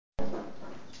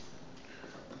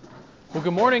Well,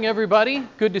 good morning, everybody.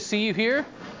 Good to see you here.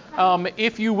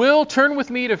 If you will, turn with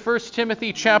me to 1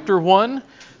 Timothy chapter 1.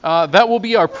 That will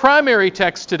be our primary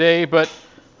text today, but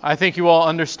I think you all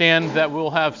understand that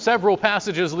we'll have several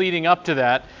passages leading up to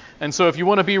that. And so if you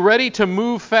want to be ready to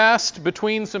move fast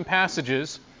between some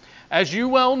passages, as you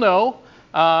well know,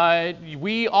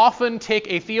 we often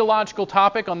take a theological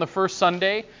topic on the first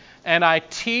Sunday, and I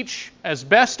teach as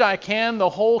best I can the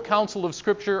whole counsel of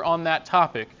Scripture on that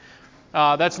topic.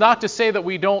 That's not to say that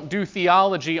we don't do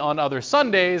theology on other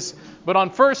Sundays, but on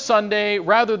first Sunday,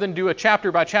 rather than do a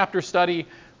chapter-by-chapter study,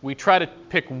 we try to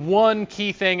pick one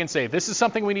key thing and say, this is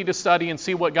something we need to study and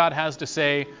see what God has to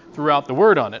say throughout the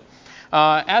Word on it.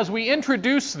 As we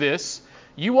introduce this,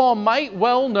 you all might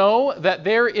well know that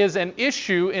there is an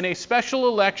issue in a special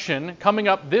election coming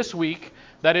up this week,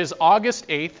 that is August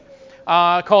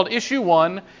 8th, called Issue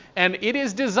 1, and it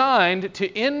is designed to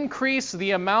increase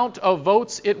the amount of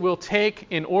votes it will take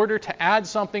in order to add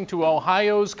something to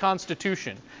Ohio's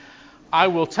Constitution. I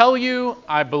will tell you,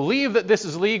 I believe that this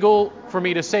is legal for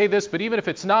me to say this, but even if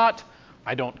it's not,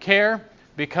 I don't care,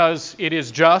 because it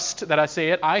is just that I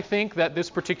say it. I think that this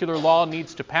particular law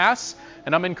needs to pass,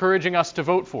 and I'm encouraging us to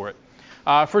vote for it.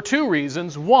 For two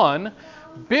reasons. One,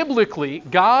 biblically,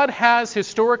 God has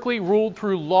historically ruled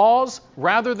through laws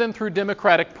rather than through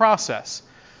democratic process.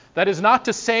 That is not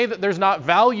to say that there's not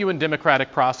value in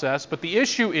democratic process, but the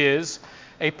issue is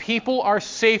a people are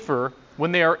safer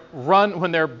when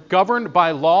they're governed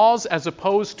by laws as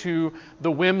opposed to the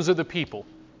whims of the people.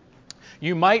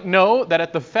 You might know that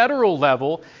at the federal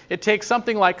level, it takes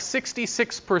something like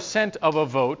 66% of a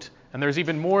vote, and there's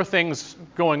even more things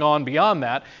going on beyond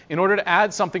that, in order to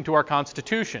add something to our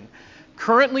Constitution.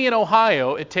 Currently in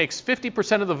Ohio, it takes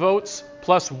 50% of the votes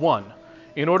plus one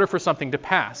in order for something to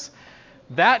pass.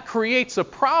 That creates a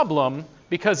problem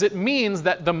because it means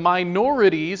that the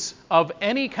minorities of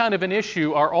any kind of an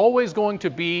issue are always going to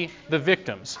be the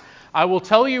victims. I will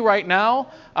tell you right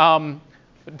now, I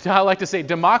like to say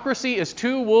democracy is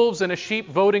two wolves and a sheep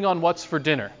voting on what's for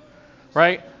dinner,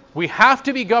 right? We have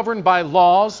to be governed by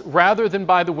laws rather than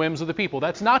by the whims of the people.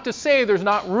 That's not to say there's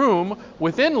not room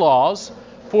within laws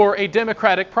for a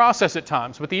democratic process at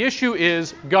times, but the issue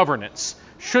is governance.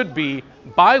 Should be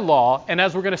by law, and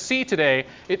as we're going to see today,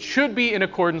 it should be in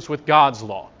accordance with God's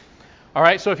law. All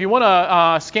right, so if you want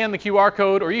to scan the QR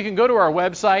code, or you can go to our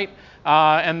website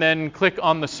and then click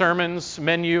on the sermons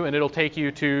menu, and it'll take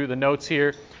you to the notes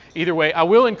here. Either way, I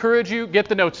will encourage you, get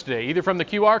the notes today, either from the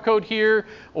QR code here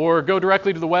or go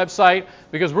directly to the website,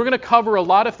 because we're going to cover a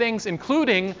lot of things,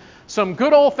 including some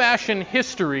good old-fashioned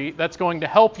history that's going to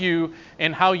help you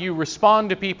in how you respond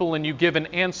to people and you give an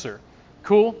answer.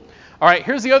 Cool? All right,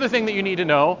 here's the other thing that you need to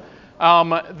know.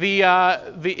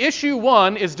 The issue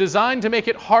 1 is designed to make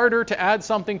it harder to add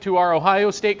something to our Ohio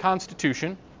State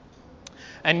Constitution.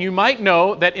 And you might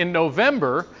know that in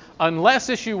November, unless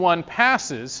issue 1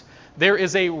 passes, there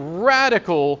is a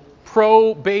radical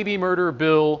pro-baby murder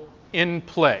bill in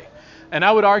play. And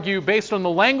I would argue, based on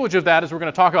the language of that, as we're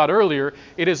going to talk about earlier,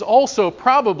 it is also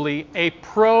probably a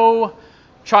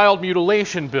pro-child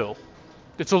mutilation bill.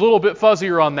 It's a little bit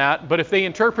fuzzier on that, but if they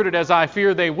interpret it as I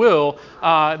fear they will,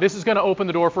 this is going to open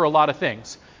the door for a lot of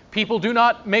things. People do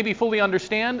not maybe fully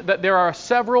understand that there are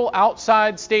several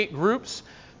outside state groups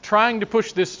trying to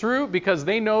push this through because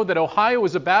they know that Ohio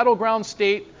is a battleground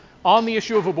state on the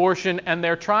issue of abortion, and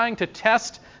they're trying to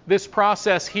test this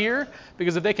process here,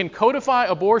 because if they can codify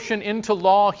abortion into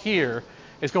law here,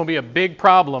 it's going to be a big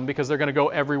problem because they're going to go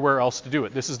everywhere else to do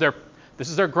it. This is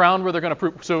their ground where they're going to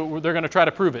prove, so they're going to try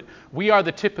to prove it. We are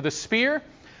the tip of the spear,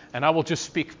 and I will just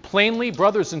speak plainly,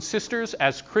 brothers and sisters,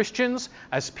 as Christians,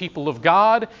 as people of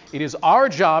God, it is our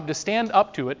job to stand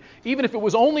up to it, even if it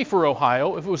was only for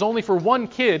Ohio, if it was only for one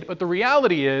kid, but the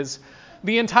reality is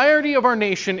the entirety of our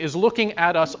nation is looking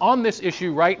at us on this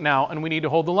issue right now, and we need to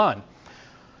hold the line.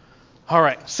 All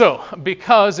right, so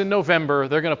because in November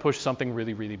they're going to push something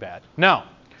really, really bad. Now,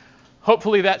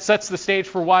 hopefully that sets the stage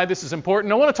for why this is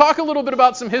important. I want to talk a little bit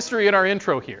about some history in our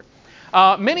intro here.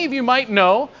 Many of you might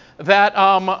know that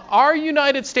our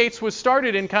United States was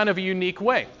started in kind of a unique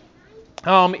way.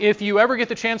 If you ever get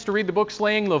the chance to read the book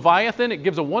Slaying Leviathan, it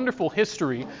gives a wonderful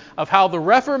history of how the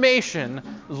Reformation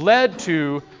led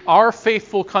to our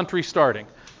faithful country starting.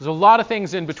 There's a lot of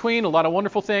things in between, a lot of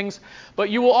wonderful things,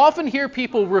 but you will often hear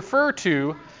people refer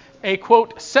to a,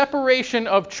 quote, separation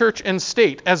of church and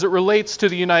state as it relates to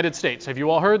the United States. Have you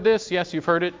all heard this? Yes, you've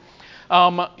heard it.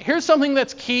 Here's something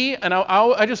that's key, and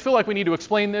I just feel like we need to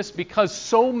explain this because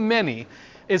so many,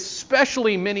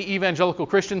 especially many evangelical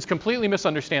Christians, completely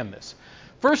misunderstand this.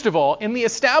 First of all, in the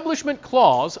Establishment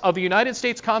Clause of the United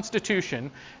States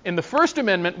Constitution, in the First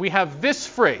Amendment, we have this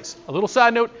phrase. A little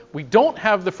side note, we don't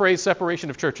have the phrase separation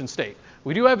of church and state.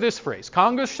 We do have this phrase: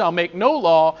 Congress shall make no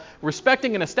law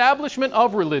respecting an establishment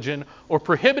of religion or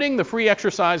prohibiting the free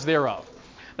exercise thereof.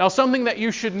 Now, something that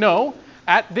you should know,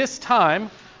 at this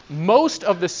time, most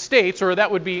of the states, or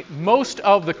that would be most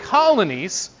of the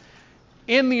colonies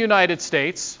in the United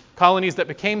States, colonies that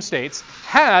became states,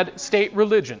 had state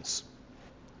religions.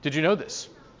 Did you know this?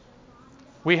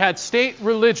 We had state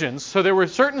religions, so there were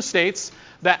certain states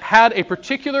that had a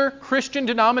particular Christian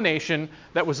denomination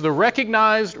that was the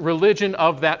recognized religion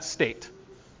of that state.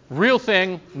 Real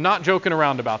thing, not joking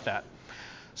around about that.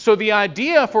 So the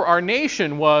idea for our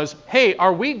nation was, hey,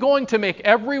 are we going to make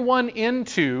everyone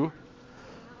into,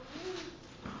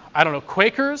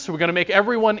 Quakers? Are we going to make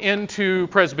everyone into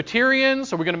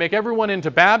Presbyterians? Are we going to make everyone into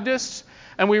Baptists?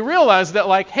 And we realized that,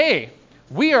 hey,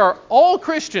 we are all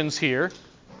Christians here.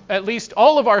 At least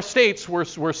all of our states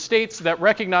were states that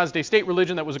recognized a state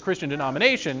religion that was a Christian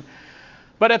denomination.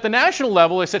 But at the national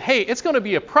level, they said, hey, it's going to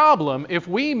be a problem if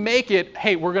we make it,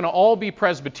 hey, we're going to all be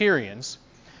Presbyterians.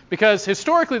 Because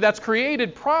historically, that's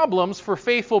created problems for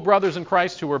faithful brothers in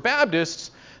Christ who were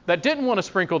Baptists that didn't want to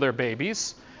sprinkle their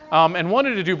babies and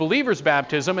wanted to do believers'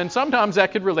 baptism. And sometimes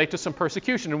that could relate to some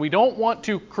persecution. And we don't want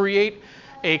to create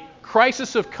a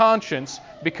crisis of conscience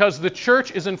because the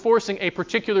church is enforcing a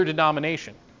particular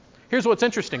denomination. Here's what's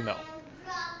interesting, though.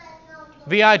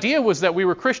 The idea was that we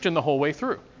were Christian the whole way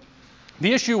through.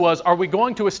 The issue was, are we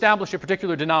going to establish a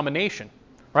particular denomination?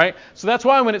 Right? So that's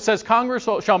why when it says Congress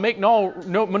shall make no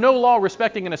law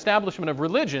respecting an establishment of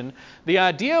religion, the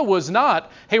idea was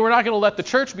not, hey, we're not going to let the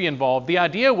church be involved. The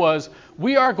idea was,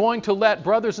 we are going to let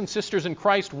brothers and sisters in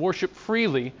Christ worship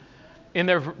freely in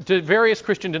their various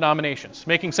Christian denominations.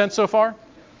 Making sense so far?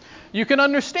 You can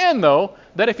understand, though,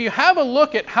 that if you have a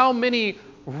look at how many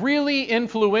really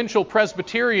influential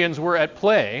Presbyterians were at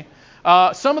play,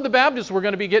 some of the Baptists were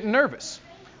going to be getting nervous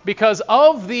because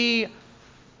of this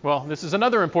is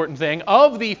another important thing.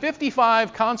 Of the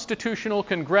 55 constitutional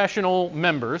congressional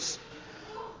members,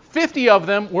 50 of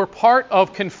them were part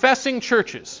of confessing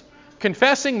churches.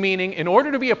 Confessing meaning, in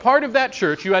order to be a part of that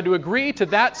church, you had to agree to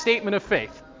that statement of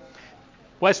faith.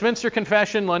 Westminster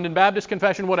Confession, London Baptist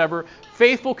Confession, whatever,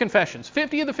 faithful confessions.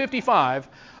 50 of the 55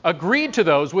 agreed to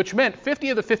those, which meant 50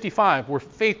 of the 55 were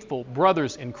faithful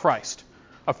brothers in Christ,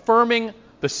 affirming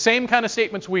the same kind of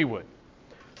statements we would.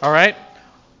 All right?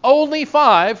 Only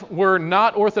 5 were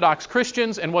not Orthodox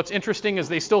Christians, and what's interesting is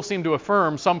they still seem to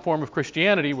affirm some form of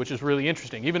Christianity, which is really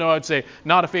interesting, even though I'd say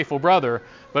not a faithful brother,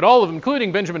 but all of them,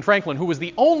 including Benjamin Franklin, who was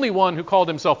the only one who called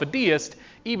himself a deist.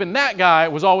 Even that guy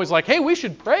was always like, hey, we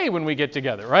should pray when we get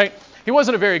together, right? He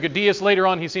wasn't a very good deist. Later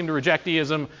on, he seemed to reject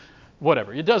deism,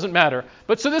 whatever. It doesn't matter.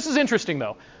 But so this is interesting,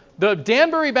 though. The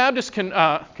Danbury Baptist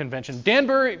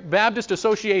Danbury Baptist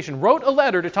Association wrote a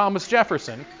letter to Thomas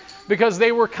Jefferson because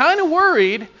they were kind of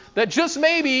worried that just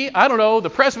maybe,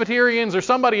 the Presbyterians or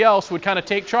somebody else would kind of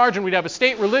take charge and we'd have a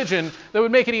state religion that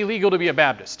would make it illegal to be a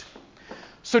Baptist.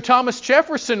 So Thomas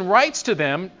Jefferson writes to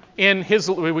them in his,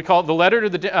 we call it the letter to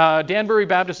the Danbury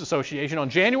Baptist Association on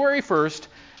January 1st,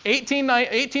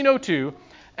 1802,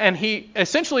 and he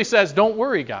essentially says, don't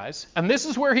worry, guys. And this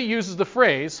is where he uses the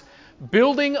phrase,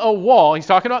 building a wall. He's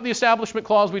talking about the Establishment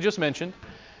Clause we just mentioned.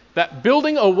 That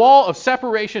building a wall of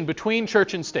separation between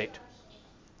church and state.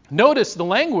 Notice the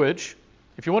language,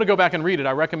 if you want to go back and read it,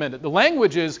 I recommend it. The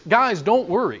language is, guys, don't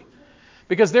worry,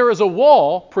 because there is a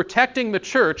wall protecting the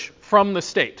church from the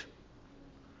state.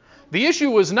 The issue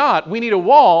was not, we need a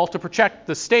wall to protect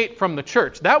the state from the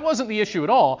church. That wasn't the issue at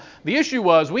all. The issue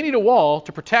was, we need a wall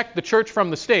to protect the church from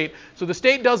the state so the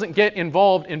state doesn't get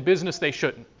involved in business they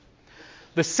shouldn't.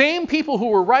 The same people who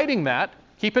were writing that,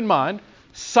 keep in mind,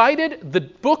 cited the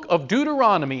book of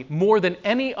Deuteronomy more than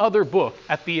any other book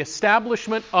at the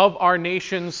establishment of our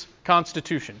nation's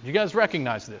constitution. You guys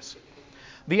recognize this?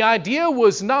 The idea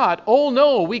was not, oh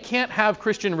no, we can't have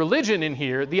Christian religion in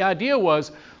here. The idea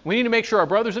was, we need to make sure our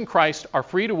brothers in Christ are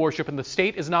free to worship and the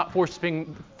state is not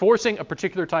forcing a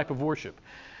particular type of worship.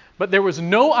 But there was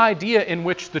no idea in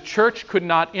which the church could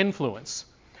not influence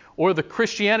or the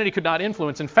Christianity could not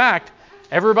influence. In fact,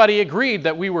 everybody agreed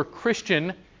that we were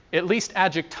Christian, at least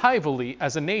adjectively,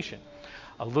 as a nation.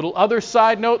 A little other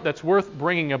side note that's worth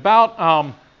bringing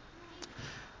about.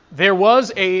 There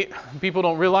was people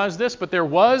don't realize this, but there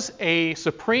was a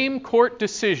Supreme Court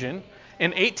decision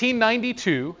in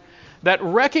 1892 that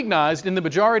recognized in the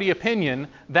majority opinion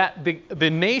that the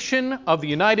nation of the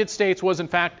United States was in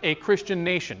fact a Christian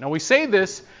nation. Now we say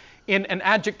this in an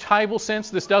adjectival sense.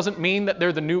 This doesn't mean that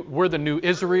we're the new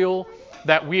Israel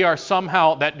that we are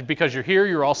somehow, that because you're here,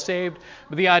 you're all saved.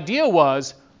 But the idea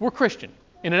was, we're Christian.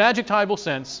 In an adjectival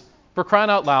sense, for crying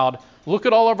out loud, look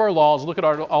at all of our laws, look at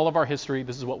all of our history,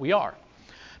 this is what we are.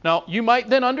 Now, you might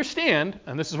then understand,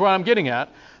 and this is where I'm getting at,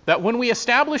 that when we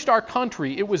established our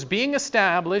country, it was being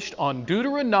established on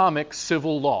Deuteronomic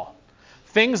civil law.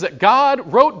 Things that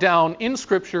God wrote down in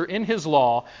Scripture, in His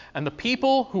law, and the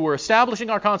people who were establishing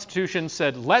our Constitution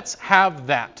said, let's have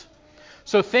that.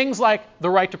 So things like the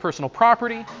right to personal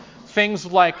property, things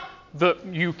like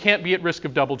you can't be at risk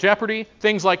of double jeopardy,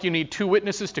 things like you need 2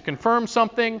 witnesses to confirm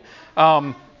something,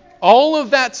 all of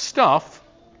that stuff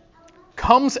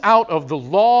comes out of the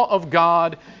law of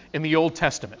God in the Old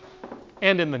Testament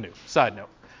and in the New. Side note.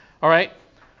 All right?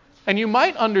 And you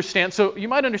might understand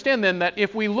then that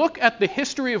if we look at the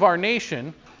history of our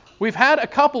nation, we've had a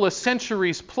couple of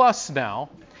centuries plus now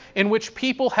in which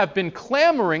people have been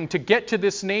clamoring to get to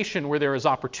this nation where there is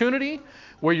opportunity,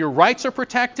 where your rights are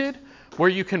protected, where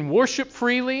you can worship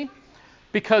freely,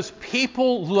 because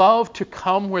people love to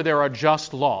come where there are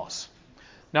just laws.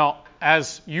 Now,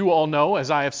 as you all know, as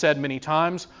I have said many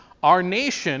times, our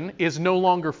nation is no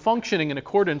longer functioning in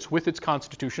accordance with its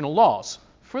constitutional laws,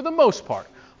 for the most part.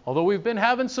 Although we've been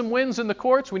having some wins in the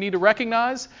courts, we need to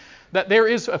recognize that there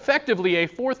is effectively a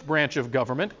 4th branch of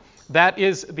government, that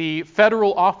is the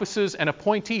federal offices and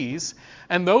appointees,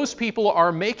 and those people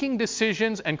are making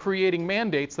decisions and creating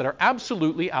mandates that are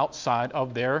absolutely outside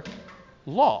of their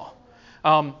law.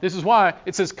 This is why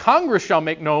it says Congress shall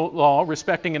make no law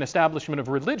respecting an establishment of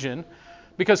religion,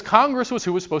 because Congress was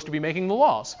who was supposed to be making the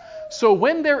laws. So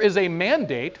when there is a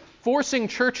mandate forcing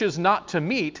churches not to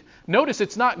meet, notice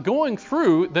it's not going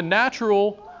through the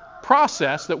natural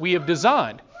process that we have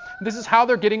designed. This is how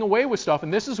they're getting away with stuff,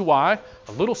 and this is why,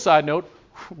 a little side note,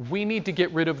 we need to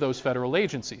get rid of those federal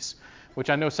agencies, which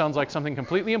I know sounds like something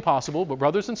completely impossible, but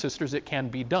brothers and sisters, it can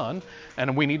be done,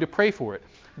 and we need to pray for it,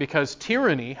 because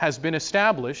tyranny has been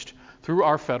established through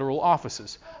our federal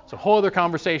offices. It's a whole other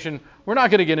conversation. We're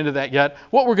not going to get into that yet.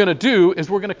 What we're going to do is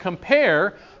we're going to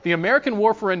compare the American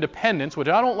War for Independence, which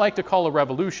I don't like to call a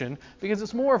revolution because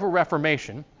it's more of a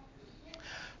reformation,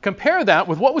 compare that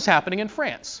with what was happening in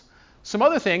France. Some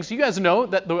other things, you guys know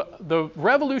that the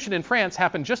revolution in France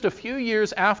happened just a few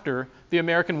years after the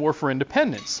American War for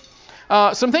Independence.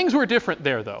 Some things were different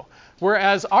there, though.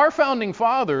 Whereas our founding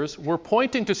fathers were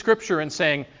pointing to Scripture and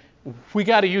saying, we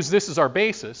got to use this as our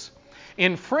basis,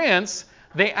 in France,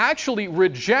 they actually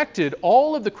rejected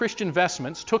all of the Christian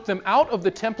vestments, took them out of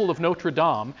the temple of Notre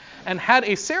Dame, and had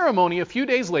a ceremony a few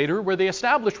days later where they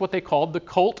established what they called the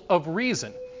cult of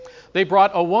reason. They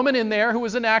brought a woman in there who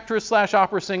was an actress /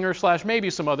 opera singer / maybe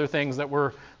some other things that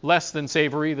were less than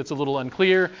savory, that's a little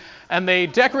unclear. And they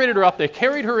decorated her up. They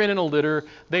carried her in a litter.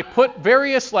 They put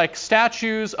various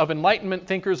statues of enlightenment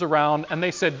thinkers around. And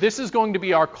they said, this is going to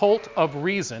be our cult of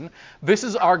reason. This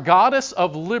is our goddess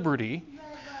of liberty.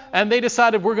 And they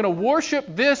decided we're going to worship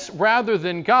this rather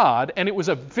than God. And it was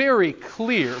a very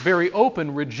clear, very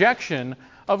open rejection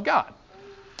of God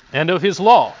and of His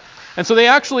law. And so they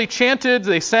actually chanted,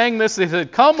 they sang this, they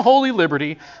said, come holy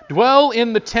liberty, dwell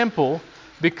in the temple,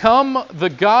 become the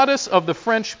goddess of the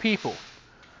French people.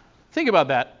 Think about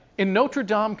that. In Notre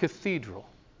Dame Cathedral,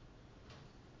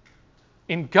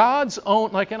 in God's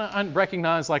own, and I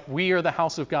recognize we are the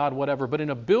house of God, whatever, but in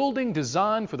a building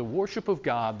designed for the worship of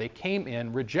God, they came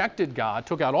in, rejected God,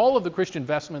 took out all of the Christian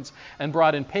vestments and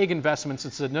brought in pagan vestments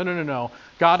and said, no,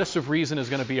 goddess of reason is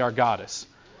going to be our goddess.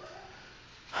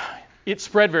 It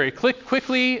spread very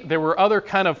quickly. There were other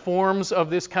kind of forms of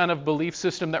this kind of belief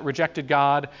system that rejected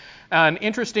God. And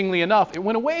interestingly enough, it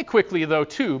went away quickly, though,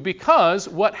 too, because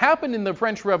what happened in the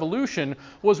French Revolution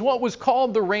was what was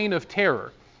called the Reign of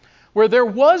Terror, where there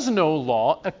was no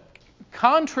law,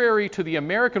 contrary to the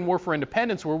American War for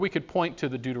Independence, where we could point to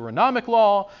the Deuteronomic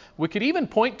law. We could even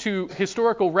point to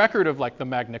historical record of the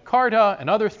Magna Carta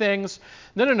and other things.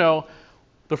 No.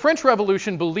 The French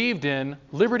Revolution believed in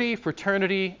liberty,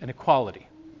 fraternity, and equality.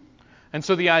 And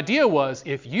so the idea was,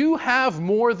 if you have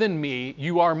more than me,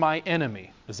 you are my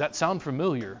enemy. Does that sound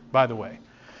familiar, by the way?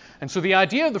 And so the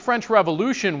idea of the French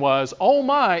Revolution was, oh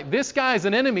my, this guy's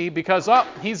an enemy because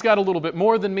he's got a little bit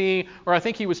more than me, or I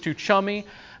think he was too chummy.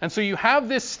 And so you have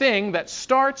this thing that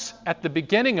starts at the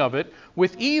beginning of it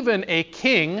with even a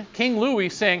king, King Louis,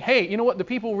 saying, hey, you know what, the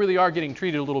people really are getting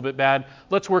treated a little bit bad.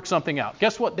 Let's work something out.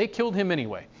 Guess what? They killed him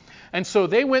anyway. And so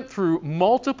they went through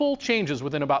multiple changes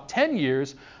within about 10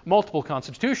 years, multiple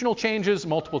constitutional changes,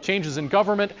 multiple changes in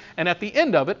government, and at the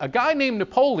end of it, a guy named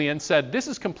Napoleon said, this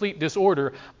is complete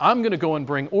disorder, I'm going to go and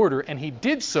bring order, and he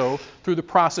did so through the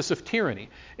process of tyranny.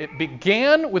 It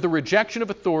began with a rejection of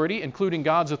authority, including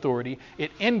God's authority.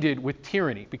 It ended with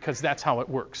tyranny, because that's how it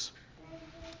works.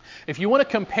 If you want to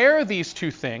compare these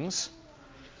two things,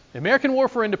 the American War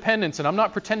for Independence, and I'm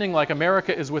not pretending like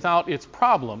America is without its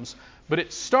problems, but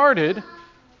it started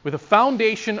with a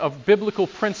foundation of biblical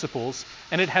principles,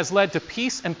 and it has led to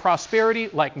peace and prosperity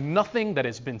like nothing that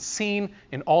has been seen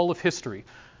in all of history.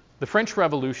 The French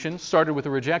Revolution started with a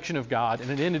rejection of God, and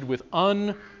it ended with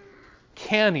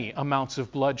uncanny amounts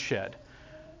of bloodshed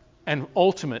and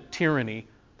ultimate tyranny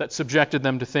that subjected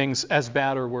them to things as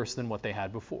bad or worse than what they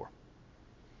had before.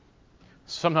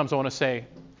 Sometimes I want to say,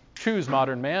 choose,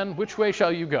 modern man, which way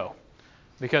shall you go?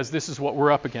 Because this is what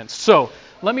we're up against. So,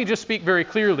 let me just speak very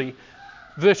clearly.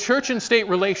 The church and state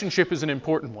relationship is an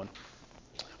important one.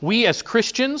 We as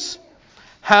Christians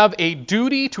have a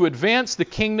duty to advance the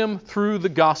kingdom through the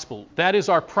gospel. That is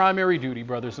our primary duty,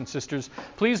 brothers and sisters.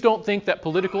 Please don't think that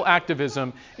political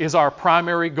activism is our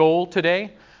primary goal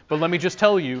today, but let me just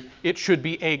tell you, it should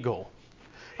be a goal.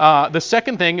 The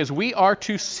second thing is we are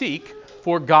to seek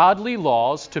for godly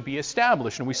laws to be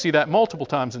established. And we see that multiple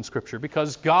times in Scripture,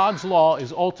 because God's law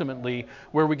is ultimately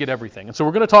where we get everything. And so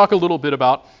we're going to talk a little bit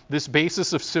about this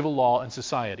basis of civil law and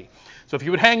society. So if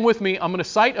you would hang with me, I'm going to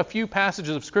cite a few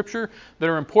passages of Scripture that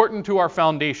are important to our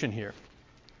foundation here.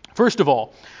 First of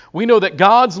all, we know that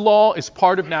God's law is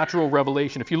part of natural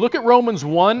revelation. If you look at Romans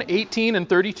 1:18 and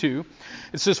 32,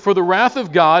 it says, "For the wrath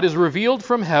of God is revealed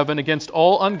from heaven against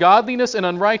all ungodliness and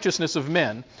unrighteousness of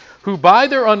men, who by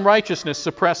their unrighteousness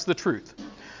suppress the truth.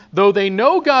 Though they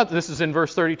know God," this is in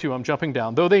verse 32, I'm jumping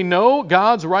down, "though they know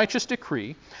God's righteous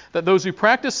decree, that those who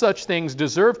practice such things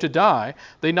deserve to die,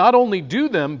 they not only do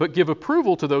them, but give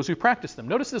approval to those who practice them."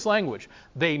 Notice this language.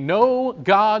 They know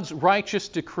God's righteous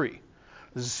decree.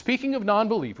 This is speaking of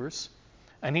non-believers,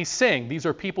 and he's saying these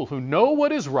are people who know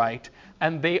what is right,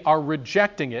 and they are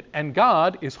rejecting it, and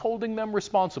God is holding them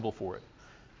responsible for it.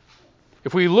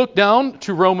 If we look down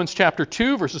to Romans chapter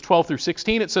 2, verses 12 through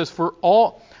 16, it says, "For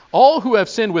all who have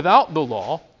sinned without the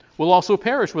law will also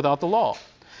perish without the law.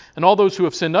 And all those who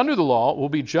have sinned under the law will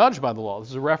be judged by the law."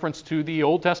 This is a reference to the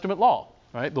Old Testament law,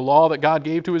 right? The law that God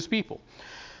gave to his people.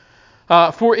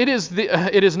 "For it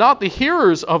is not the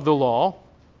hearers of the law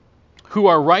who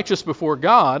are righteous before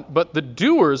God, but the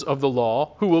doers of the law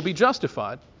who will be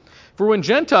justified. For when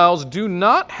Gentiles do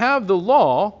not have the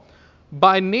law,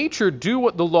 by nature do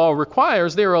what the law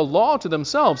requires, they are a law to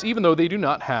themselves, even though they do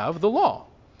not have the law.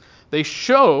 They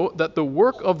show that the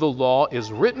work of the law is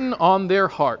written on their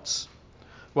hearts,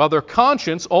 while their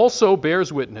conscience also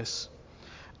bears witness,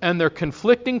 and their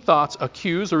conflicting thoughts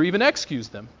accuse or even excuse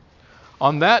them.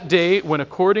 On that day, when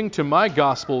according to my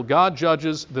gospel, God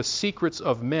judges the secrets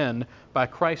of men by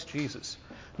Christ Jesus."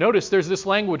 Notice there's this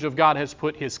language of God has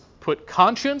put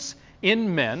conscience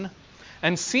in men,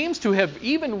 and seems to have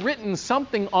even written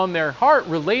something on their heart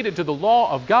related to the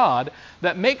law of God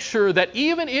that makes sure that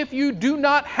even if you do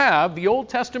not have the Old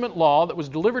Testament law that was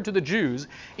delivered to the Jews,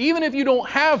 even if you don't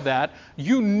have that,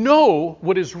 you know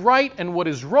what is right and what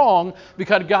is wrong,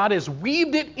 because God has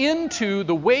weaved it into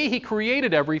the way He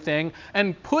created everything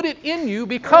and put it in you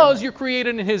because you're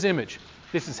created in His image.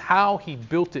 This is how He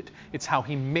built it. It's how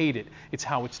He made it. It's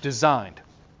how it's designed.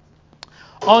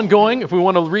 Ongoing, if we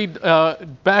want to read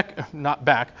back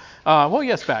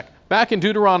in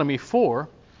Deuteronomy 4.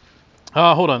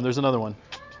 Hold on, there's another one.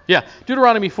 Yeah,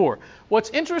 Deuteronomy 4.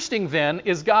 What's interesting then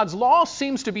is God's law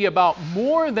seems to be about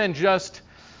more than just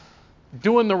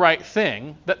doing the right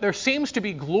thing, that there seems to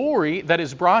be glory that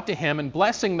is brought to Him and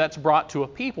blessing that's brought to a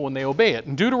people when they obey it.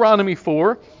 In Deuteronomy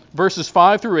 4, verses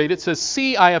 5 through 8, it says,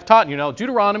 "See, I have taught you." Now,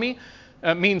 Deuteronomy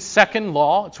means second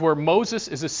law. It's where Moses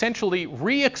is essentially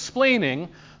re-explaining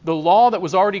the law that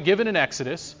was already given in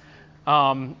Exodus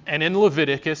and in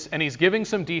Leviticus, and he's giving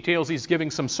some details, he's giving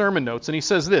some sermon notes, and he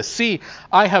says this, "See,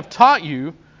 I have taught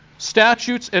you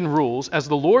statutes and rules as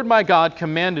the Lord my God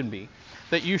commanded me,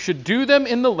 that you should do them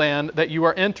in the land that you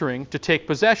are entering to take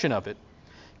possession of it.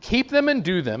 Keep them and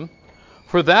do them,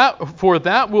 for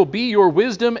that will be your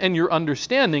wisdom and your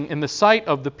understanding in the sight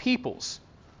of the peoples."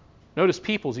 Notice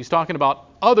peoples, he's talking about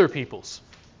other peoples.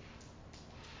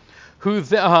 Who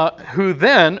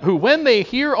when they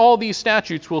hear all these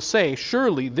statutes will say,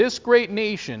 "Surely this great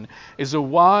nation is a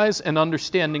wise and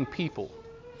understanding people."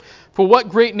 For what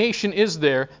great nation is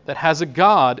there that has a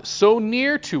God so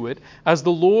near to it as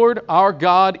the Lord our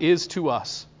God is to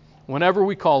us, whenever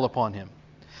we call upon Him?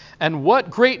 And what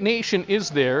great nation is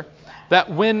there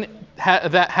that when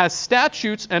that has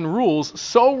statutes and rules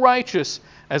so righteous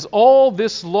as all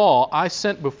this law I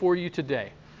sent before you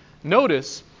today.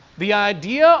 Notice the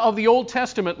idea of the Old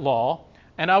Testament law,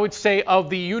 and I would say of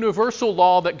the universal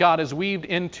law that God has weaved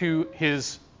into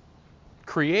his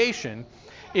creation,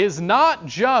 is not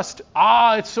just,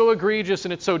 it's so egregious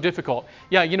and it's so difficult.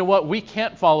 Yeah, you know what? We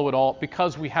can't follow it all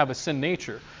because we have a sin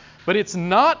nature. But it's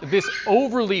not this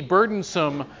overly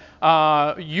burdensome,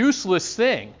 useless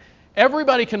thing.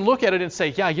 Everybody can look at it and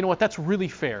say, yeah, you know what? That's really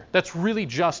fair. That's really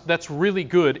just. That's really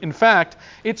good. In fact,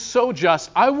 it's so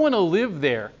just. I want to live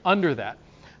there under that.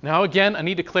 Now, again, I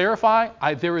need to clarify,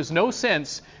 there is no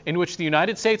sense in which the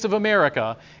United States of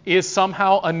America is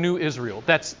somehow a new Israel.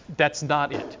 That's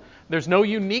not it. There's no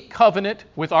unique covenant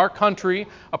with our country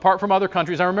apart from other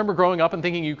countries. I remember growing up and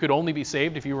thinking you could only be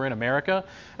saved if you were in America.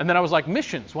 And then I was like,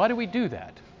 missions, why do we do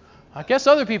that? I guess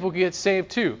other people could get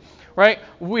saved too, right?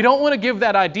 We don't want to give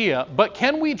that idea, but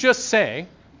can we just say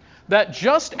that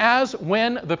just as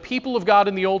when the people of God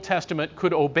in the Old Testament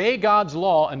could obey God's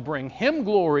law and bring him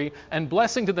glory and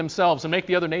blessing to themselves and make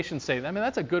the other nations say,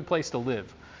 that's a good place to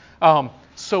live.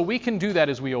 So we can do that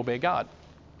as we obey God.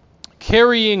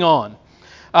 Carrying on.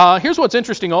 Here's what's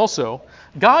interesting also.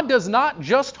 God does not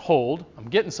just hold, I'm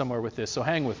getting somewhere with this, so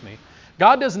hang with me.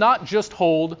 God does not just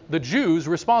hold the Jews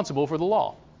responsible for the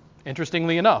law,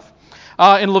 interestingly enough.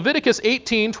 In Leviticus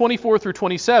 18, 24 through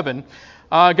 27,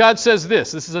 God says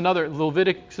this.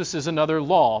 Leviticus is another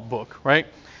law book, right?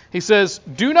 He says,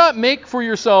 do not make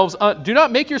yourselves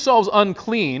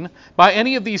unclean by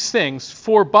any of these things,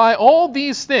 for by all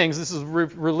these things, this is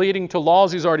relating to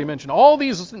laws he's already mentioned, all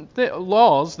these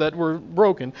laws that were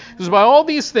broken, because by all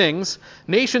these things,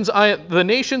 the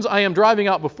nations I am driving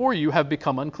out before you have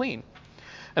become unclean.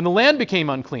 And the land became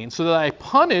unclean, so that I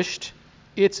punished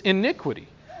its iniquity,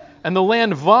 and the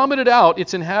land vomited out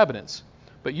its inhabitants.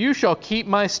 But you shall keep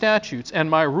my statutes and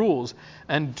my rules,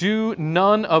 and do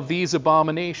none of these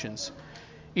abominations,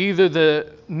 either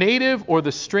the native or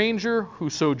the stranger who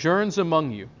sojourns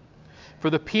among you. For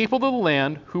the people of the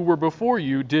land who were before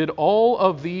you did all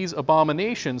of these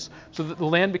abominations, so that the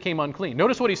land became unclean.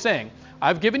 Notice what he's saying.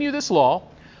 I've given you this law.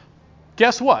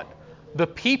 Guess what? The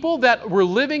people that were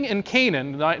living in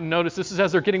Canaan, notice this is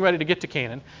as they're getting ready to get to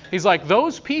Canaan, he's like,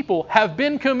 those people have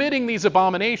been committing these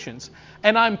abominations,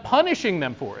 and I'm punishing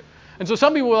them for it. And so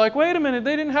some people were like, wait a minute,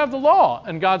 they didn't have the law.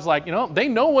 And God's like, they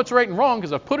know what's right and wrong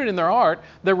because I've put it in their heart.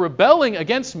 They're rebelling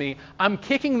against me. I'm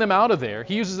kicking them out of there.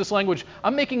 He uses this language,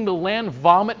 I'm making the land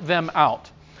vomit them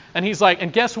out. And he's like,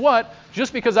 and guess what?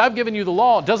 Just because I've given you the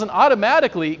law doesn't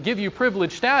automatically give you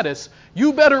privileged status.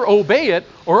 You better obey it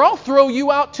or I'll throw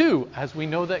you out too, as we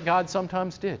know that God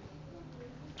sometimes did.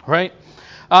 Right?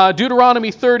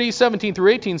 Deuteronomy 30, 17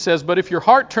 through 18 says, but if your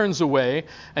heart turns away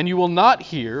and you will not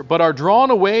hear, but are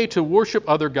drawn away to worship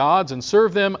other gods and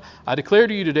serve them, I declare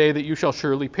to you today that you shall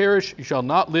surely perish. You shall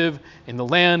not live in the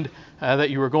land that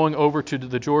you are going over to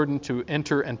the Jordan to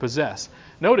enter and possess.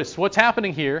 Notice what's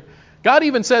happening here. God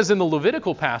even says in the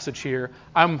Levitical passage here,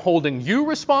 I'm holding you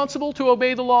responsible to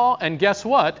obey the law, and guess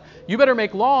what? You better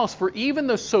make laws for even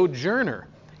the sojourner,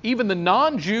 even the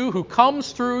non-Jew who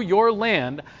comes through your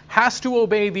land has to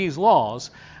obey these laws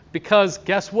because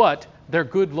guess what? They're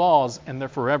good laws and they're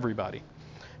for everybody.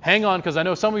 Hang on, because I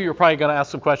know some of you are probably going to ask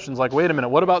some questions like, wait a minute,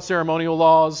 what about ceremonial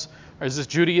laws? Or is this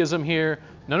Judaism here?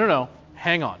 No.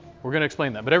 Hang on. We're going to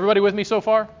explain that. But everybody with me so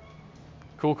far?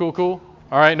 Cool.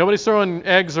 All right, nobody's throwing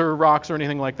eggs or rocks or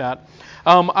anything like that.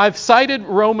 I've cited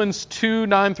Romans 2,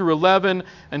 9 through 11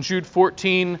 and Jude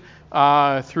 14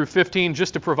 through 15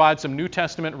 just to provide some New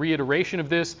Testament reiteration of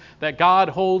this, that God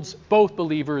holds both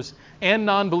believers and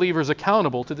non-believers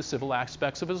accountable to the civil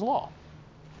aspects of his law.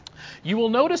 You will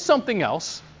notice something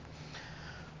else,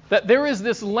 that there is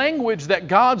this language that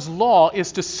God's law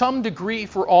is to some degree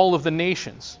for all of the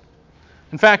nations.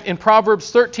 In fact, in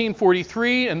Proverbs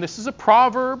 13:43, and this is a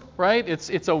proverb, right?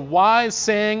 It's a wise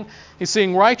saying. He's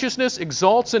saying righteousness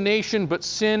exalts a nation, but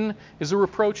sin is a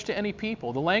reproach to any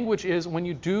people. The language is when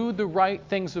you do the right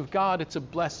things of God, it's a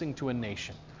blessing to a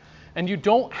nation. And you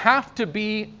don't have to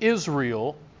be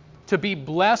Israel to be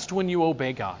blessed when you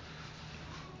obey God.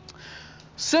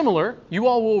 Similar, you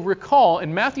all will recall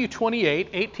in Matthew 28,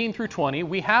 18 through 20,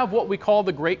 we have what we call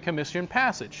the Great Commission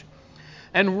passage.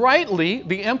 And rightly,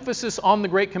 the emphasis on the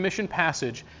Great Commission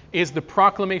passage is the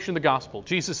proclamation of the gospel.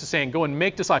 Jesus is saying, go and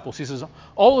make disciples. He says,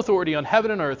 all authority on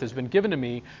heaven and earth has been given to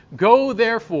me. Go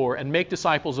therefore and make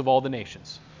disciples of all the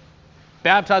nations,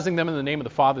 baptizing them in the name of the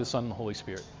Father, the Son, and the Holy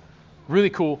Spirit. Really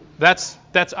cool. I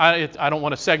don't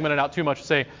want to segment it out too much to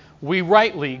say we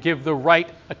rightly give the right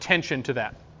attention to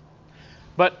that.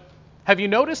 But Have you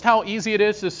noticed how easy it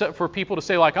is for people to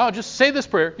say like, oh, just say this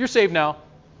prayer, you're saved now,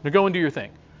 go and do your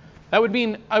thing? That would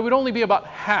mean I would only be about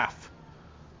half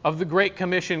of the Great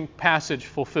Commission passage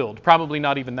fulfilled, probably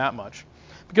not even that much.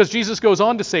 Because Jesus goes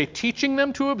on to say, teaching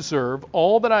them to observe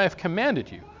all that I have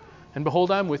commanded you, and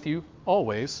behold, I am with you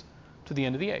always to the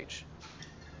end of the age.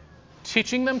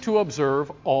 Teaching them to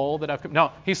observe all that I've commanded.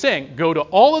 Now, he's saying, go to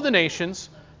all of the nations,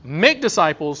 make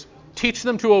disciples, teach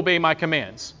them to obey my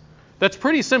commands. That's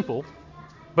pretty simple,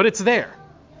 but it's there.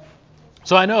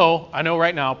 So I know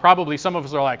right now, probably some of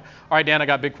us are like, all right, Dan, I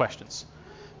got big questions.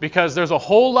 Because there's a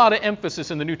whole lot of emphasis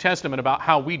in the New Testament about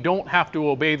how we don't have to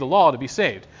obey the law to be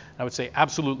saved. I would say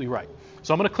absolutely right.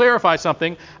 So I'm going to clarify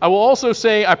something. I will also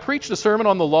say I preached a sermon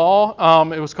on the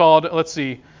law. It was called,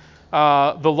 The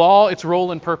Law, Its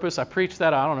Role and Purpose. I preached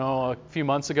that, a few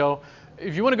months ago.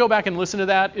 If you want to go back and listen to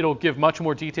that, it'll give much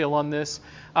more detail on this.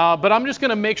 But I'm just going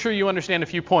to make sure you understand a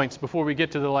few points before we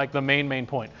get to the main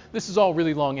point. This is all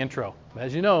really long intro.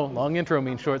 As you know, long intro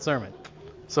means short sermon.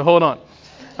 So hold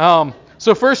on.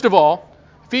 So first of all,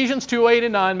 Ephesians 2:8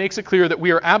 and 9 makes it clear that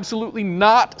we are absolutely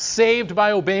not saved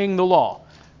by obeying the law.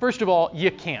 First of all,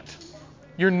 you can't.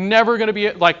 You're never going to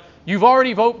be, you've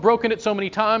already broken it so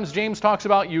many times. James talks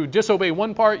about you disobey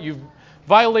one part, you've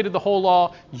violated the whole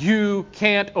law. You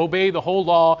can't obey the whole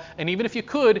law, and even if you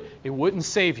could, it wouldn't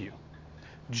save you.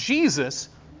 Jesus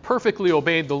perfectly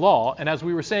obeyed the law, and as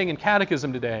we were saying in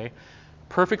Catechism today,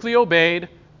 perfectly obeyed,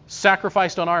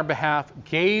 sacrificed on our behalf,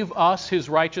 gave us his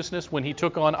righteousness when he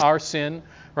took on our sin,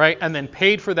 right? And then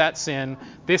paid for that sin.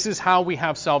 This is how we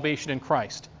have salvation in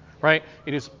Christ, right?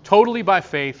 It is totally by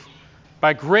faith,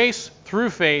 by grace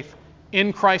through faith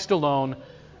in Christ alone.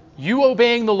 You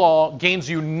obeying the law gains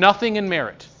you nothing in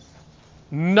merit.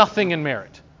 Nothing in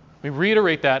merit. Let me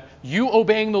reiterate that. You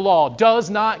obeying the law does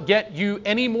not get you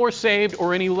any more saved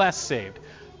or any less saved.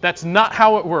 That's not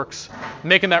how it works. I'm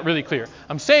making that really clear.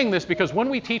 I'm saying this because when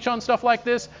we teach on stuff like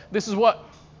this is what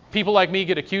people like me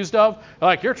get accused of.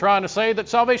 Like, you're trying to say that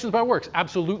salvation is by works.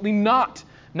 Absolutely not.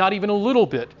 Not even a little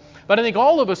bit. But I think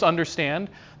all of us understand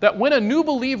that when a new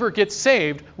believer gets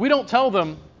saved, we don't tell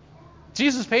them,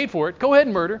 Jesus paid for it. Go ahead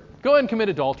and murder. Go ahead and commit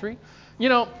adultery.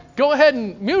 Go ahead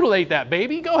and mutilate that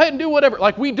baby. Go ahead and do whatever.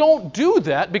 We don't do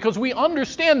that because we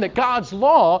understand that God's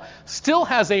law still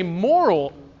has a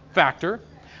moral factor.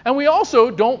 And we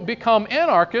also don't become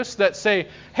anarchists that say,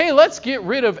 hey, let's get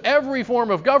rid of every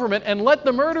form of government and let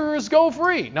the murderers go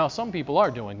free. Now, some people are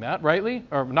doing that, rightly,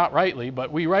 or not rightly,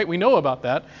 but we know about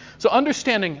that. So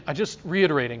understanding, just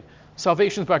reiterating,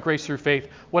 salvation is by grace through faith.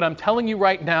 What I'm telling you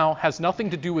right now has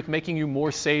nothing to do with making you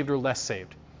more saved or less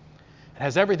saved. It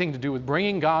has everything to do with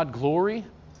bringing God glory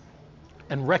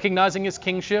and recognizing his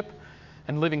kingship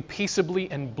and living peaceably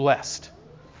and blessed.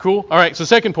 Cool? All right, so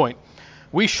second point.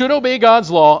 We should obey God's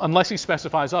law unless he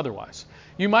specifies otherwise.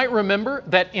 You might remember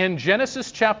that in Genesis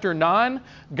chapter 9,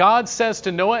 God says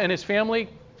to Noah and his family,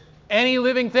 any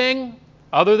living thing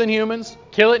other than humans,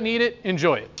 kill it and eat it,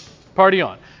 enjoy it. Party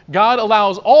on. God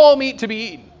allows all meat to be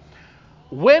eaten.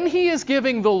 When he is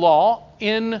giving the law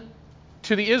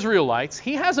to the Israelites,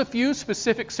 he has a few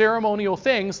specific ceremonial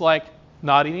things like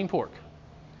not eating pork.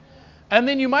 And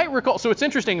then you might recall, so it's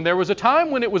interesting, there was a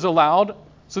time when it was allowed.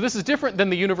 So this is different than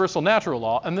the universal natural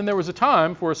law. And then there was a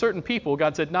time for a certain people,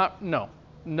 God said,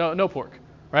 no pork,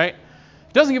 right?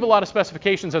 It doesn't give a lot of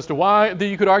specifications as to why.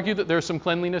 You could argue that there's some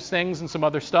cleanliness things and some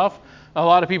other stuff. A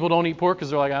lot of people don't eat pork because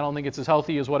they're like, I don't think it's as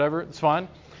healthy as whatever. It's fine.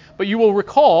 But you will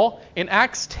recall in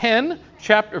Acts 10,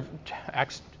 chapter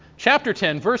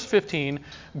 10, verse 15,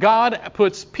 God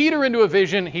puts Peter into a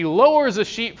vision. He lowers a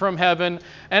sheet from heaven,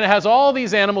 and it has all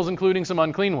these animals, including some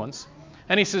unclean ones.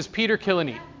 And he says, Peter, kill and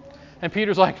eat. And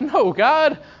Peter's like, no,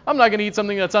 God, I'm not going to eat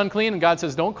something that's unclean. And God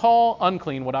says, don't call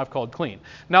unclean what I've called clean.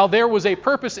 Now, there was a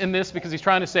purpose in this because he's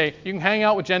trying to say, you can hang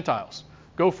out with Gentiles.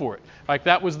 Go for it.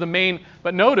 That was the main.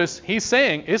 But notice, he's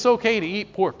saying it's okay to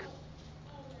eat pork.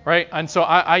 Right? And so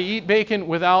I eat bacon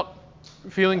without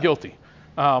feeling guilty.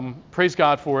 Praise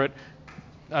God for it.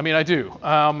 I mean, I do.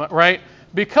 Right?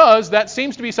 Because that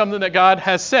seems to be something that God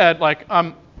has said,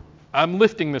 I'm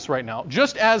lifting this right now.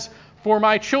 Just as for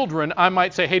my children, I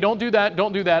might say, hey, don't do that.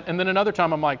 And then another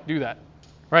time I'm like, do that.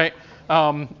 Right?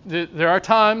 There are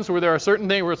times where there are certain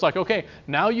things where it's like, okay,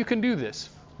 now you can do this.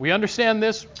 We understand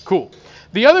this. Cool.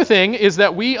 The other thing is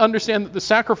that we understand that the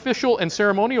sacrificial and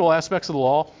ceremonial aspects of the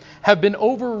law have been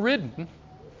overridden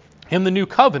in the new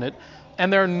covenant,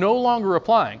 and they're no longer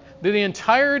applying. The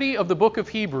entirety of the book of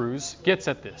Hebrews gets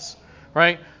at this.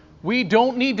 Right? We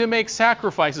don't need to make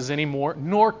sacrifices anymore,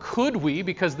 nor could we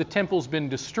because the temple's been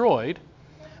destroyed.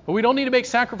 But we don't need to make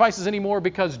sacrifices anymore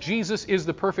because Jesus is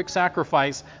the perfect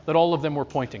sacrifice that all of them were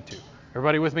pointing to.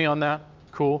 Everybody with me on that?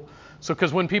 Cool. So,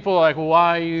 because when people are like, well,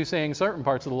 why are you saying certain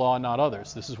parts of the law and not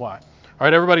others? This is why. All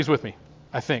right, everybody's with me,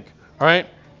 I think. All right?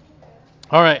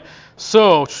 All right.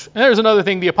 So, there's another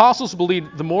thing. The apostles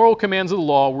believed the moral commands of the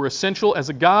law were essential as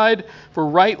a guide for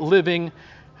right living,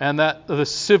 and that the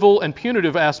civil and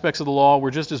punitive aspects of the law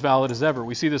were just as valid as ever.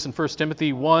 We see this in 1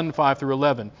 Timothy 1, 5 through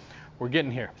 11. We're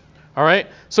getting here. All right?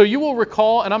 So you will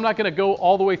recall, and I'm not going to go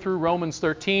all the way through Romans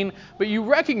 13, but you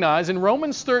recognize in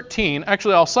Romans 13,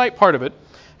 actually I'll cite part of it.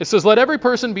 It says, let every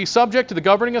person be subject to the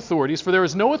governing authorities, for there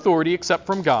is no authority except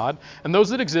from God, and those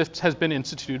that exist has been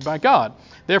instituted by God.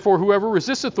 Therefore, whoever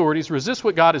resists authorities resists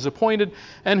what God has appointed,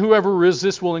 and whoever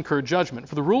resists will incur judgment.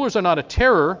 For the rulers are not a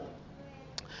terror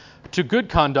to good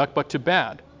conduct, but to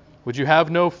bad. Would you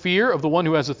have no fear of the one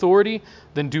who has authority?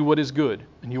 Then do what is good,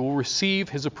 and you will receive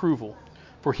his approval.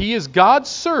 For he is God's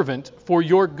servant for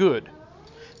your good.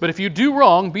 But if you do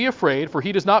wrong, be afraid, for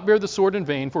he does not bear the sword in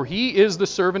vain, for he is the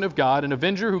servant of God, an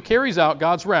avenger who carries out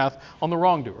God's wrath on the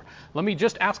wrongdoer. Let me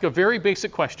just ask a very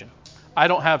basic question. I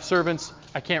don't have servants.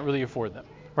 I can't really afford them,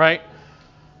 right?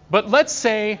 But let's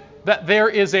say that there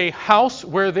is a house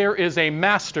where there is a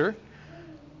master,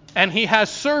 and he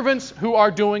has servants who are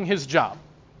doing his job.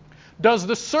 Does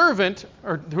the servant,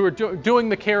 or who are doing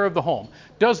the care of the home,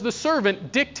 does the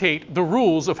servant dictate the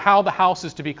rules of how the house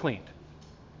is to be cleaned?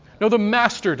 No, the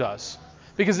master does,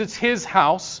 because it's his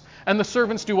house, and the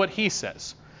servants do what he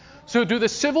says. So do the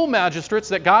civil magistrates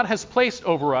that God has placed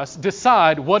over us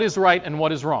decide what is right and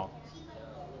what is wrong?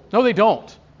 No, they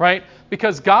don't, right?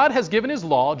 Because God has given his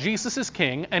law, Jesus is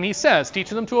king, and he says,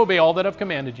 teach them to obey all that I've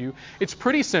commanded you. It's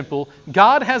pretty simple.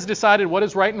 God has decided what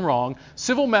is right and wrong.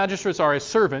 Civil magistrates are his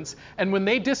servants, and when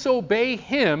they disobey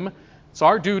him, it's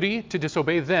our duty to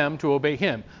disobey them, to obey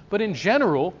him. But in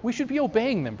general, we should be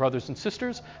obeying them, brothers and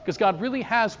sisters, because God really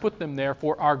has put them there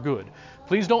for our good.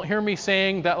 Please don't hear me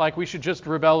saying that like we should just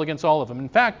rebel against all of them. In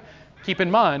fact, keep in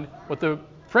mind, what the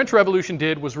French Revolution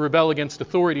did was rebel against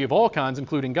authority of all kinds,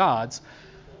 including God's.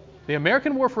 The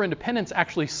American War for Independence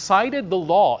actually cited the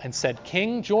law and said,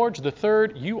 King George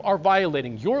III, you are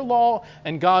violating your law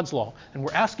and God's law, and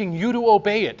we're asking you to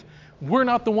obey it. We're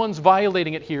not the ones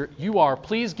violating it here. You are.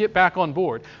 Please get back on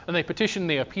board. And they petitioned,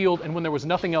 they appealed, and when there was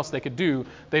nothing else they could do,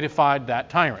 they defied that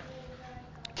tyrant.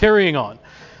 Carrying on.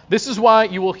 This is why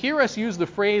you will hear us use the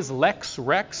phrase lex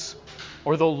rex,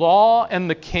 or the law and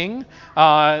the king.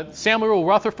 Samuel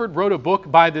Rutherford wrote a book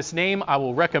by this name. I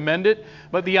will recommend it.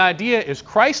 But the idea is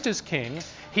Christ is king.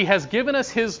 He has given us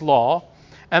his law,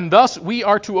 and thus we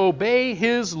are to obey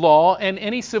his law, and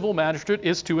any civil magistrate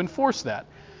is to enforce that.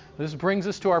 This brings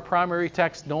us to our primary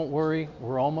text. Don't worry,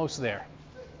 we're almost there.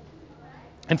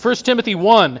 In 1 Timothy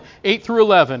 1, 8 through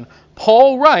 11,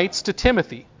 Paul writes to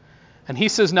Timothy, and he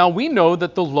says, now we know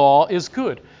that the law is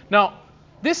good. Now,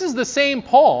 this is the same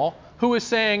Paul who is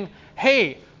saying,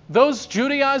 hey, those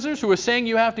Judaizers who are saying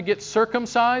you have to get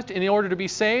circumcised in order to be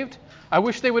saved, I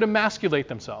wish they would emasculate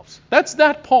themselves. That's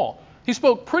that Paul. He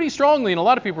spoke pretty strongly, and a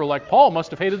lot of people are like, Paul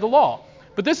must have hated the law.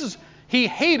 But he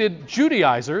hated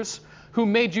Judaizers who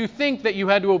made you think that you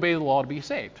had to obey the law to be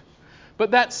saved.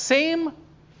 But that same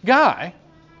guy,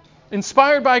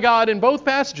 inspired by God in both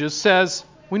passages, says,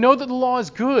 we know that the law is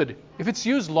good if it's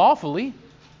used lawfully.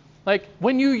 Like,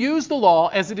 when you use the law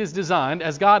as it is designed,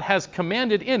 as God has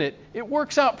commanded in it, it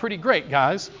works out pretty great,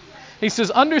 guys. He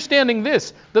says, understanding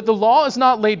this, that the law is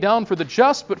not laid down for the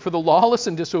just, but for the lawless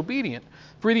and disobedient,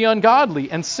 for the ungodly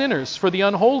and sinners, for the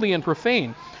unholy and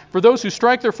profane, for those who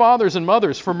strike their fathers and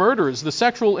mothers, for murderers, the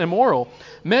sexual immoral,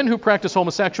 men who practice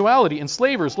homosexuality,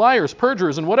 enslavers, liars,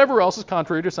 perjurers, and whatever else is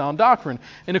contrary to sound doctrine,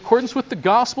 in accordance with the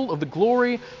gospel of the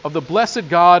glory of the blessed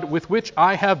God with which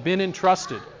I have been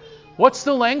entrusted. What's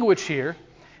the language here?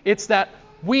 It's that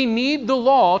we need the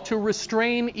law to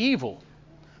restrain evil.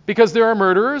 Because there are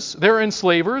murderers, there are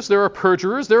enslavers, there are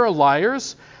perjurers, there are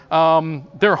liars,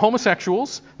 there are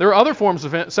homosexuals, there are other forms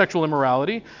of sexual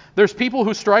immorality, there's people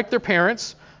who strike their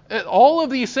parents, all of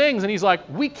these things, and he's like,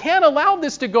 we can't allow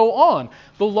this to go on.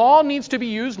 The law needs to be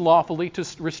used lawfully to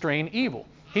restrain evil.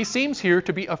 He seems here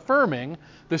to be affirming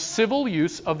the civil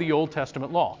use of the Old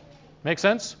Testament law. Make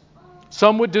sense?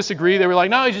 Some would disagree. They were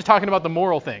like, no, he's just talking about the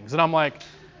moral things. And I'm like,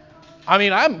 I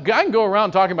mean, I can go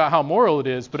around talking about how moral it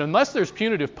is, but unless there's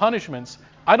punitive punishments,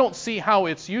 I don't see how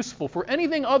it's useful for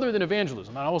anything other than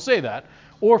evangelism. And I will say that,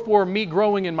 or for me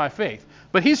growing in my faith.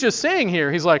 But he's just saying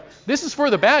here, he's like, this is for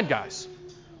the bad guys.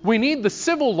 We need the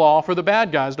civil law for the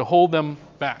bad guys to hold them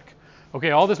back. Okay,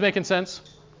 all this making sense?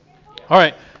 All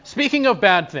right, speaking of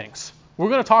bad things, we're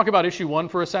going to talk about issue 1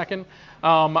 for a second.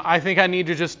 I think I need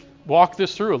to just walk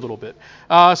this through a little bit.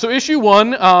 So issue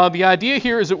 1, the idea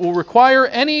here is it will require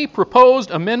any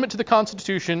proposed amendment to the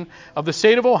Constitution of the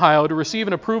state of Ohio to receive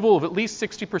an approval of at least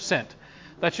 60%.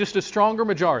 That's just a stronger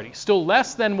majority, still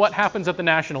less than what happens at the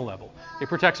national level. It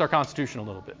protects our Constitution a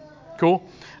little bit. Cool?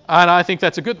 And I think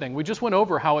that's a good thing. We just went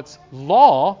over how it's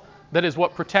law that is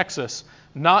what protects us,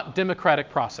 not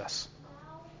democratic process.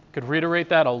 Could reiterate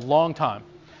that a long time.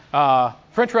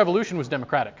 French Revolution was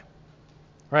democratic,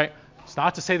 right? It's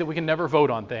not to say that we can never vote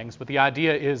on things, but the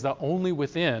idea is that only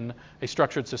within a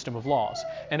structured system of laws.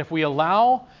 And if we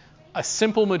allow a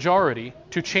simple majority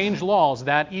to change laws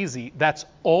that easy, that's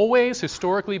always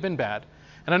historically been bad.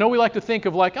 And I know we like to think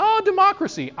of like, oh,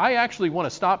 democracy. I actually want to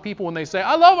stop people when they say,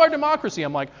 I love our democracy.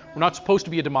 I'm like, we're not supposed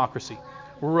to be a democracy.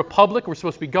 We're a republic. We're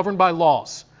supposed to be governed by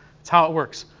laws. That's how it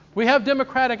works. We have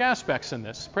democratic aspects in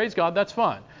this. Praise God, that's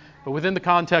fine. But within the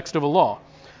context of a law.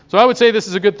 So I would say this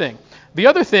is a good thing. The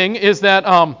other thing is that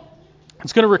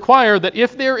it's going to require that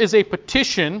if there is a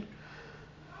petition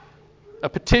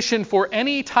for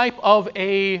any type of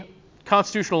a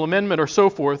constitutional amendment or so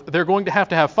forth, they're going to have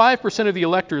 5% of the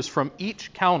electors from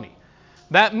each county.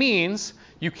 That means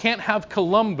you can't have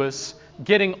Columbus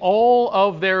getting all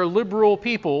of their liberal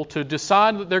people to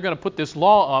decide that they're going to put this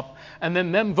law up and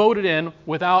then them vote it in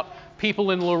without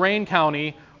people in Lorain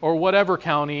County or whatever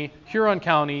county, Huron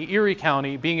County, Erie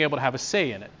County, being able to have a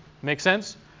say in it. Make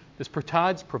sense? This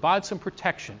provides some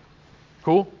protection.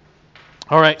 Cool?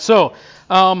 All right, so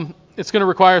it's going to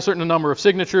require a certain number of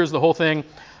signatures, the whole thing.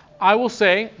 I will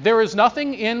say there is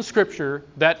nothing in Scripture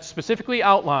that specifically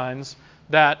outlines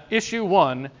that issue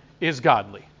 1 is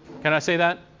godly. Can I say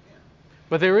that?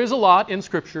 But there is a lot in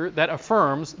Scripture that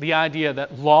affirms the idea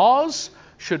that laws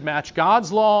should match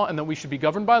God's law and that we should be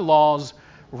governed by laws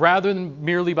rather than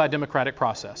merely by democratic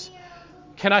process.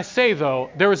 Can I say, though,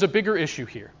 there is a bigger issue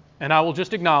here, and I will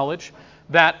just acknowledge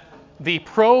that the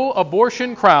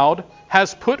pro-abortion crowd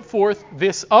has put forth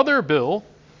this other bill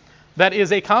that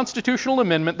is a constitutional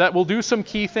amendment that will do some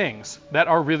key things that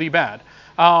are really bad.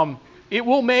 It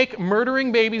will make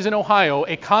murdering babies in Ohio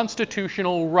a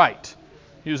constitutional right,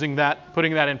 putting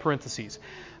that in parentheses.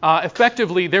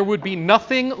 Effectively, there would be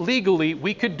nothing legally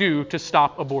we could do to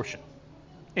stop abortion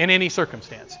in any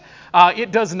circumstance.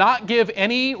 It does not give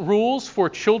any rules for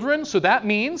children, so that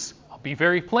means, I'll be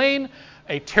very plain,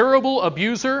 a terrible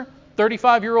abuser,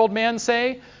 35-year-old man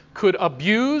say, could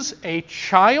abuse a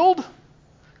child,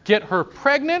 get her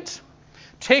pregnant,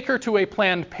 take her to a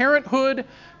Planned Parenthood,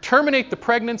 terminate the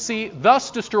pregnancy,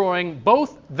 thus destroying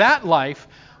both that life,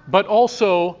 but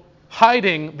also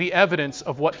hiding the evidence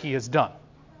of what he has done.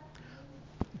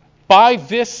 By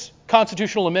this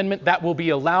constitutional amendment, that will be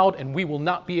allowed, and we will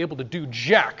not be able to do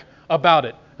jack about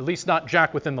it, at least not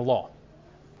jack within the law.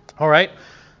 All right?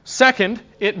 Second,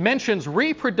 it mentions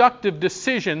reproductive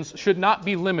decisions should not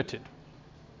be limited.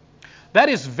 That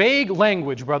is vague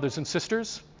language, brothers and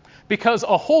sisters, because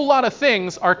a whole lot of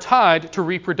things are tied to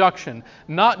reproduction,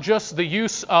 not just the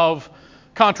use of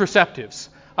contraceptives.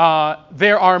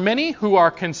 There are many who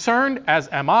are concerned, as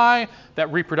am I,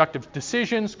 that reproductive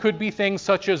decisions could be things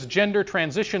such as gender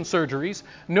transition surgeries.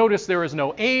 Notice there is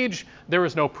no age, there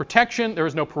is no protection, there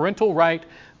is no parental right.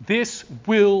 This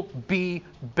will be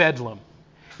bedlam.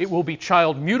 It will be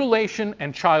child mutilation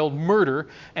and child murder,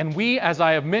 and we, as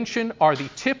I have mentioned, are the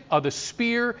tip of the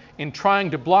spear in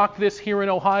trying to block this here in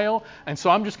Ohio. And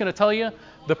so I'm just going to tell you,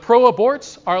 the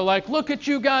pro-aborts are like, look at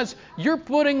you guys, you're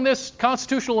putting this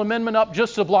constitutional amendment up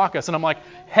just to block us. And I'm like,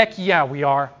 heck yeah, we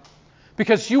are.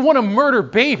 Because you want to murder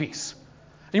babies.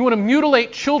 You want to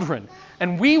mutilate children.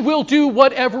 And we will do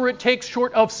whatever it takes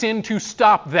short of sin to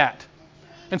stop that.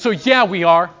 And so yeah, we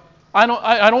are. I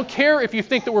don't care if you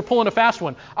think that we're pulling a fast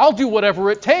one. I'll do whatever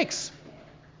it takes.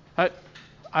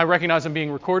 I recognize I'm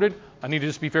being recorded. I need to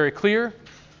just be very clear.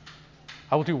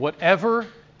 I will do whatever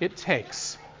it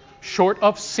takes, short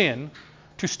of sin,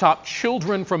 to stop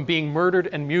children from being murdered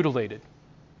and mutilated.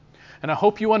 And I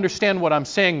hope you understand what I'm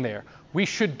saying there. We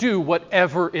should do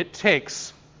whatever it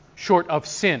takes, short of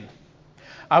sin.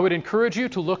 I would encourage you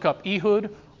to look up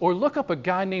Ehud or look up a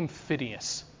guy named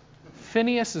Phineas.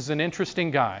 Phineas is an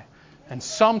interesting guy. And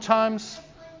sometimes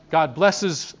God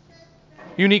blesses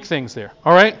unique things there.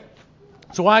 All right?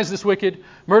 So why is this wicked?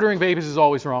 Murdering babies is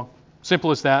always wrong.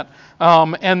 Simple as that.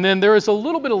 And then there is a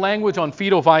little bit of language on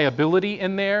fetal viability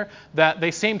in there that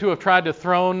they seem to have tried to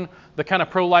throw the kind of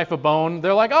pro-life a bone.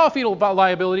 They're like, oh, fetal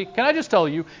viability. Can I just tell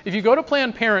you, if you go to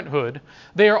Planned Parenthood,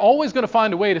 they are always going to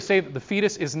find a way to say that the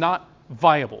fetus is not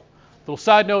viable. Little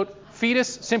side note, fetus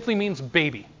simply means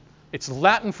baby. It's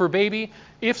Latin for baby.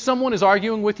 If someone is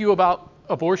arguing with you about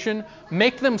abortion,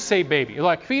 make them say baby.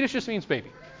 Like, fetus just means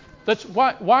baby.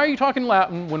 Why are you talking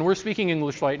Latin when we're speaking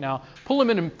English right now? Pull them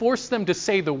in and force them to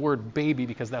say the word baby,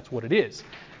 because that's what it is.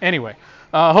 Anyway,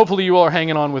 hopefully you all are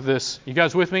hanging on with this. You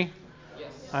guys with me? Yes.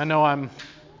 I know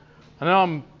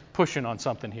I'm pushing on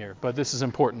something here, but this is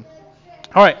important.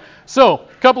 All right, so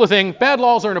a couple of things. Bad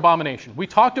laws are an abomination. We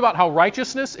talked about how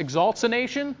righteousness exalts a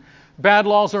nation. Bad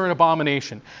laws are an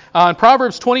abomination. In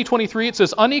Proverbs 20:23, it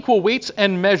says, unequal weights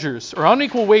and measures, or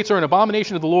unequal weights are an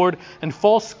abomination of the Lord, and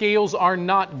false scales are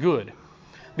not good.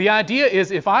 The idea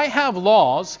is, if I have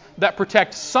laws that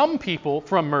protect some people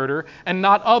from murder and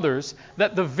not others,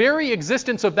 that the very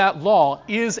existence of that law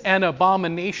is an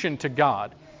abomination to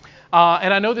God.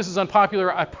 And I know this is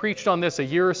unpopular. I preached on this a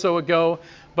year or so ago,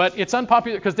 but it's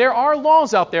unpopular because there are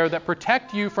laws out there that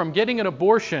protect you from getting an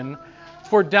abortion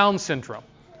for Down syndrome.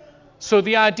 So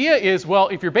the idea is, well,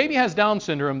 if your baby has Down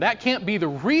syndrome, that can't be the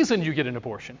reason you get an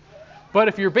abortion. But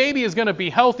if your baby is going to be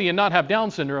healthy and not have Down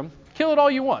syndrome, kill it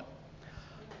all you want.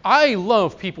 I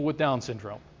love people with Down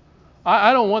syndrome.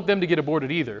 I don't want them to get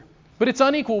aborted either. But it's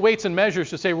unequal weights and measures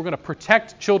to say we're going to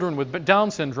protect children with Down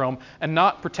syndrome and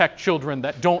not protect children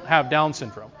that don't have Down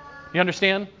syndrome. You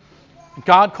understand?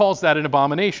 God calls that an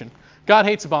abomination. God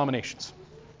hates abominations.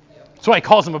 That's why he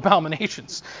calls them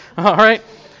abominations. All right?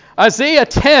 Isaiah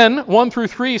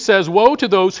 10:1-3 says, woe to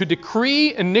those who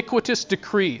decree iniquitous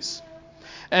decrees,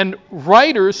 and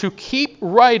writers who keep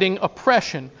writing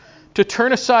oppression, to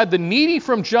turn aside the needy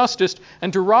from justice,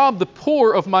 and to rob the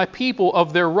poor of my people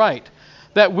of their right,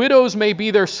 that widows may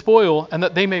be their spoil, and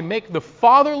that they may make the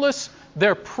fatherless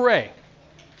their prey.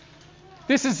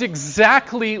 This is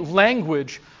exactly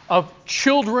language of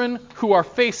children who are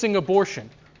facing abortion.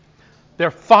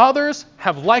 Their fathers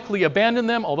have likely abandoned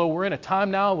them, although we're in a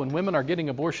time now when women are getting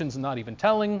abortions and not even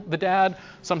telling the dad.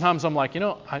 Sometimes I'm like,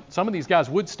 some of these guys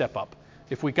would step up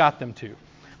if we got them to.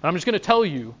 But I'm just going to tell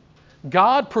you,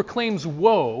 God proclaims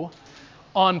woe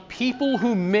on people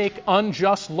who make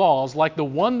unjust laws like the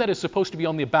one that is supposed to be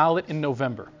on the ballot in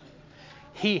November.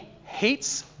 He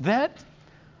hates that.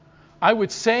 I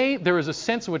would say there is a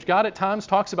sense in which God at times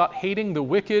talks about hating the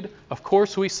wicked. Of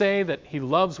course, we say that he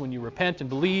loves when you repent and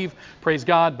believe, praise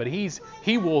God, but he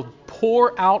will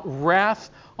pour out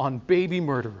wrath on baby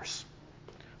murderers.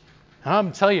 And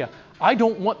I'm telling you, I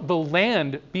don't want the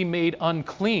land be made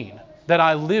unclean that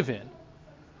I live in.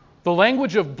 The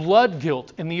language of blood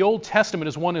guilt in the Old Testament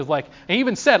is one of and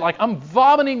even said, I'm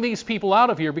vomiting these people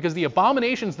out of here because the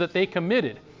abominations that they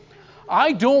committed.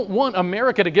 I don't want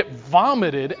America to get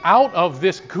vomited out of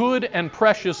this good and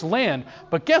precious land.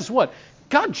 But guess what?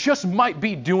 God just might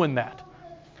be doing that.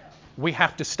 We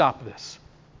have to stop this.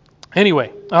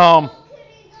 Anyway,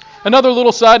 another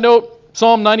little side note.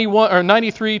 Psalm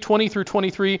 93,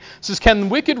 20-23 says, can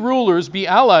wicked rulers be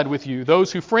allied with you,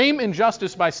 those who frame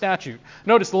injustice by statute?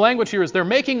 Notice the language here is they're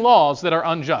making laws that are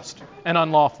unjust and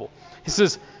unlawful. He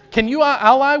says, can you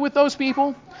ally with those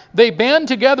people? They band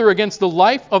together against the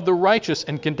life of the righteous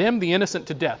and condemn the innocent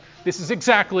to death. This is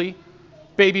exactly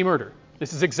baby murder.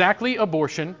 This is exactly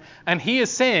abortion. And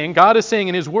God is saying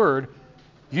in his word,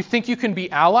 you think you can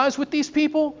be allies with these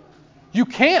people? You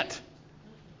can't.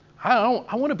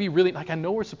 I want to be really, I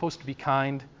know we're supposed to be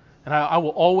kind, and I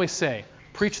will always say,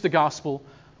 preach the gospel.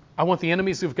 I want the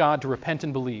enemies of God to repent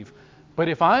and believe. But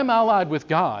if I'm allied with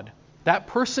God, that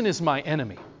person is my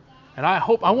enemy. And I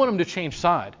want them to change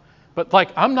side. But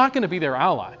I'm not going to be their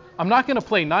ally. I'm not going to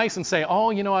play nice and say,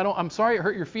 I'm sorry it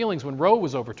hurt your feelings when Roe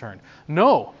was overturned.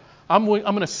 No, I'm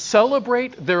going to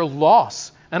celebrate their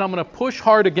loss, and I'm going to push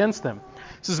hard against them.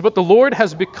 It says, but the Lord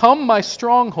has become my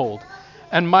stronghold,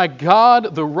 and my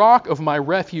God, the rock of my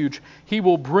refuge. He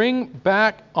will bring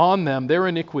back on them their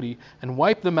iniquity and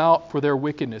wipe them out for their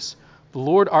wickedness. The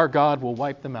Lord our God will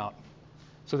wipe them out.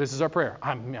 So this is our prayer.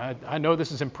 I know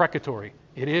this is imprecatory.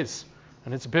 It is,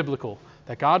 and it's biblical,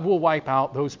 that God will wipe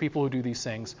out those people who do these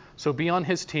things. So be on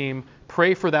his team.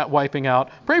 Pray for that wiping out.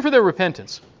 Pray for their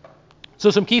repentance.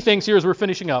 So some key things here as we're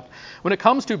finishing up. When it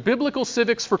comes to biblical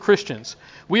civics for Christians,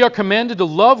 we are commanded to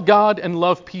love God and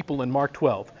love people in Mark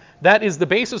 12. That is the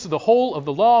basis of the whole of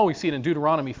the law. We see it in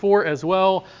Deuteronomy 4 as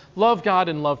well. Love God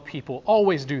and love people.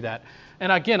 Always do that.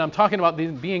 And again, I'm talking about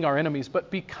being our enemies, but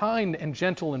be kind and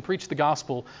gentle and preach the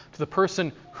gospel to the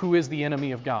person who is the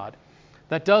enemy of God.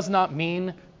 That does not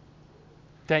mean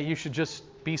that you should just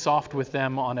be soft with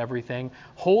them on everything.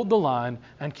 Hold the line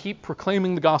and keep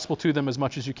proclaiming the gospel to them as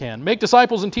much as you can. Make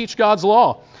disciples and teach God's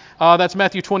law. That's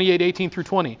Matthew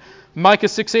 28:18-20. Micah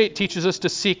 6:8 teaches us to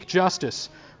seek justice.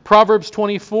 Proverbs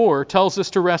 24 tells us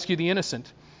to rescue the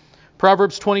innocent.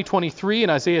 Proverbs 20:23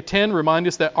 and Isaiah 10 remind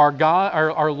us that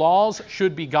our laws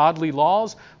should be godly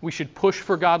laws. We should push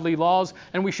for godly laws,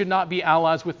 and we should not be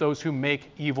allies with those who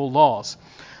make evil laws.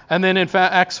 And then in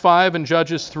Acts 5 and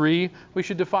Judges 3, we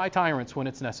should defy tyrants when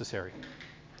it's necessary.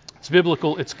 It's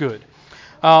biblical, it's good.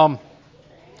 I'll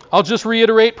just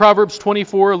reiterate Proverbs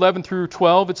 24:11 through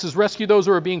 12. It says, rescue those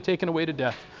who are being taken away to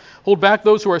death. Hold back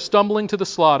those who are stumbling to the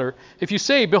slaughter. If you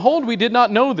say, behold, we did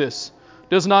not know this,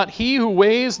 does not he who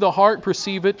weighs the heart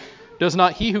perceive it? Does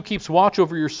not he who keeps watch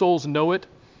over your souls know it?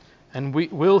 And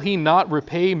will he not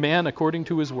repay man according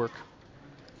to his work?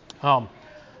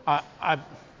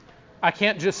 I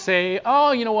can't just say,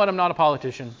 oh, you know what, I'm not a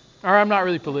politician, or I'm not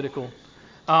really political.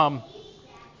 I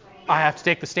have to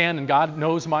take the stand, and God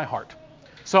knows my heart.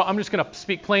 So I'm just going to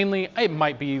speak plainly. It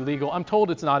might be illegal. I'm told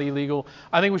it's not illegal.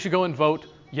 I think we should go and vote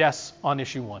yes on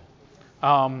issue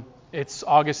 1. It's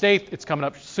August 8th. It's coming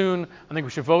up soon. I think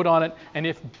we should vote on it. And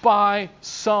if by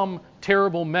some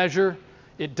terrible measure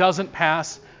it doesn't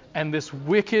pass, and this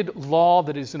wicked law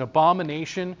that is an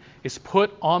abomination is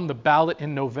put on the ballot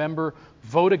in November,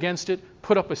 vote against it,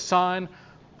 put up a sign,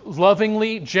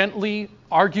 lovingly, gently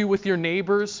argue with your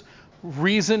neighbors,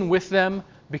 reason with them,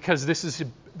 because this is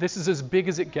as big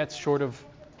as it gets short of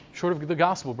the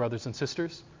gospel, brothers and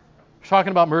sisters. We're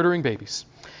talking about murdering babies.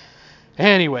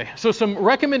 Anyway, so some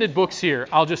recommended books here.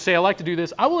 I'll just say I like to do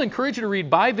this. I will encourage you to read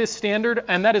By This Standard,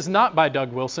 and that is not by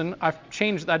Doug Wilson. I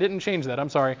didn't change that. I'm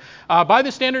sorry. By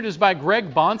This Standard is by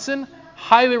Greg Bonson.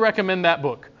 Highly recommend that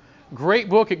book. Great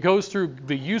book. It goes through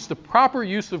the proper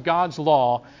use of God's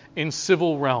law in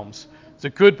civil realms. It's a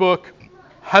good book.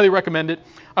 Highly recommend it.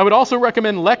 I would also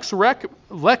recommend Lex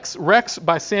Rex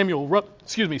by Samuel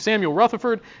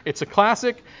Rutherford. It's a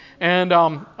classic. And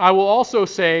I will also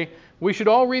say we should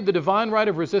all read The Divine Right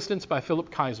of Resistance by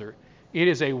Philip Kaiser. It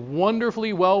is a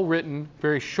wonderfully well-written,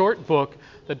 very short book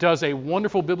that does a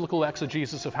wonderful biblical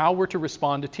exegesis of how we're to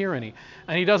respond to tyranny.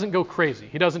 And he doesn't go crazy.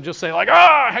 He doesn't just say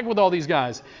heck with all these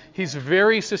guys. He's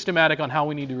very systematic on how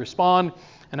we need to respond,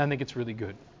 and I think it's really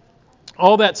good.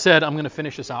 All that said, I'm going to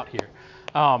finish this out here.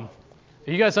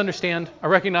 You guys understand? I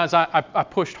recognize I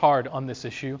pushed hard on this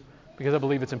issue because I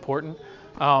believe it's important.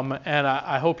 And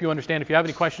I hope you understand. If you have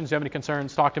any questions, you have any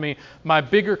concerns, talk to me. My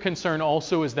bigger concern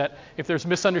also is that if there's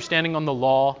misunderstanding on the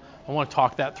law, I want to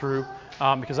talk that through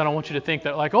because I don't want you to think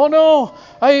that oh no,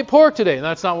 I ate pork today. And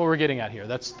that's not what we're getting at here.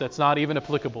 That's not even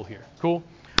applicable here. Cool?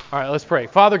 All right, let's pray.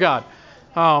 Father God,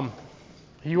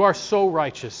 you are so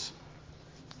righteous.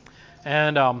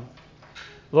 And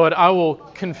Lord, I will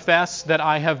confess that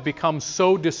I have become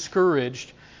so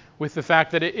discouraged with the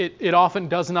fact that it often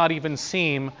does not even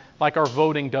seem like our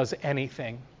voting does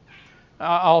anything.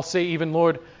 I'll say even,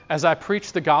 Lord, as I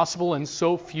preach the gospel and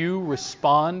so few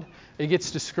respond, it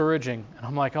gets discouraging. And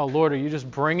I'm like, oh, Lord, are you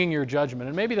just bringing your judgment?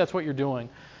 And maybe that's what you're doing.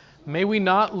 May we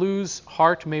not lose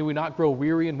heart. May we not grow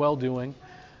weary in well-doing.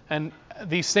 And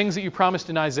these things that you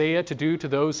promised in Isaiah to do to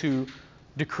those who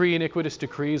decree iniquitous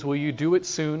decrees, will you do it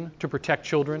soon to protect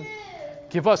children?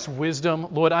 Give us wisdom.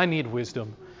 Lord, I need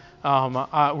wisdom. We're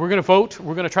going to vote.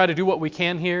 We're going to try to do what we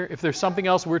can here. If there's something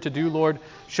else we're to do, Lord,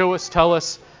 show us, tell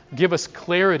us, give us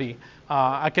clarity.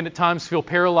 I can at times feel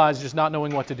paralyzed just not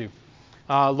knowing what to do.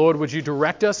 Lord, would you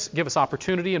direct us, give us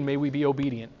opportunity, and may we be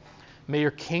obedient. May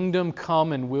your kingdom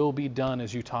come and will be done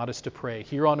as you taught us to pray,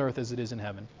 here on earth as it is in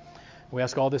heaven. We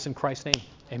ask all this in Christ's name.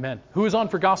 Amen. Who is on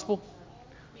for gospel?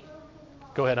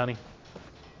 Go ahead, honey.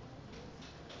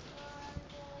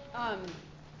 So I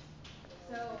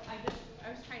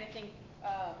was trying to think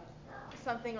something